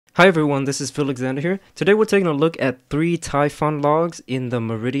Hi everyone, this is Phil Alexander here. Today we're taking a look at 3 Typhon logs in the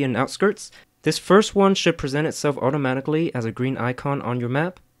Meridian Outskirts. This first one should present itself automatically as a green icon on your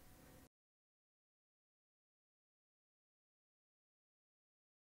map.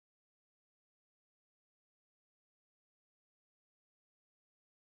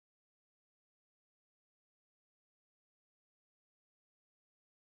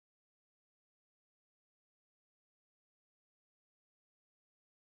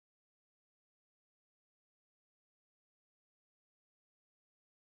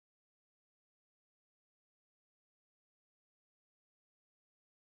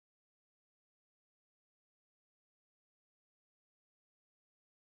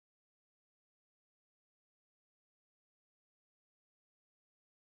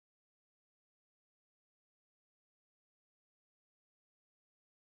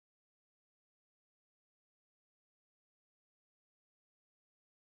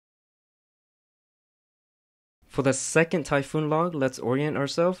 For the second Typhoon log, let's orient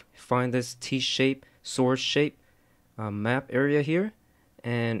ourselves. Find this T-shape, sword shape map area here,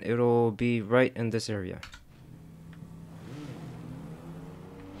 and it'll be right in this area.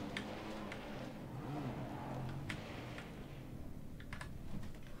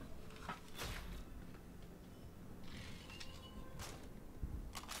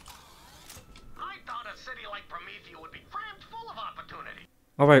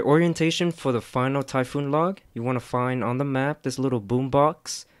 Alright, orientation for the final Typhoon log. You want to find on the map this little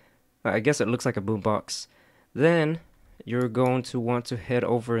boombox. I guess it looks like a boombox. Then you're going to want to head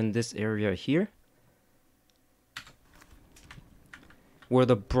over in this area here, where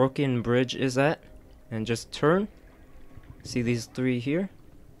the broken bridge is at, and just turn. See these 3 here?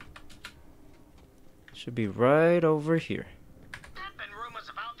 Should be right over here.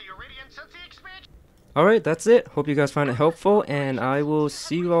 Alright, that's it. Hope you guys find it helpful, and I will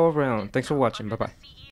see you all around. Thanks for watching. Bye-bye.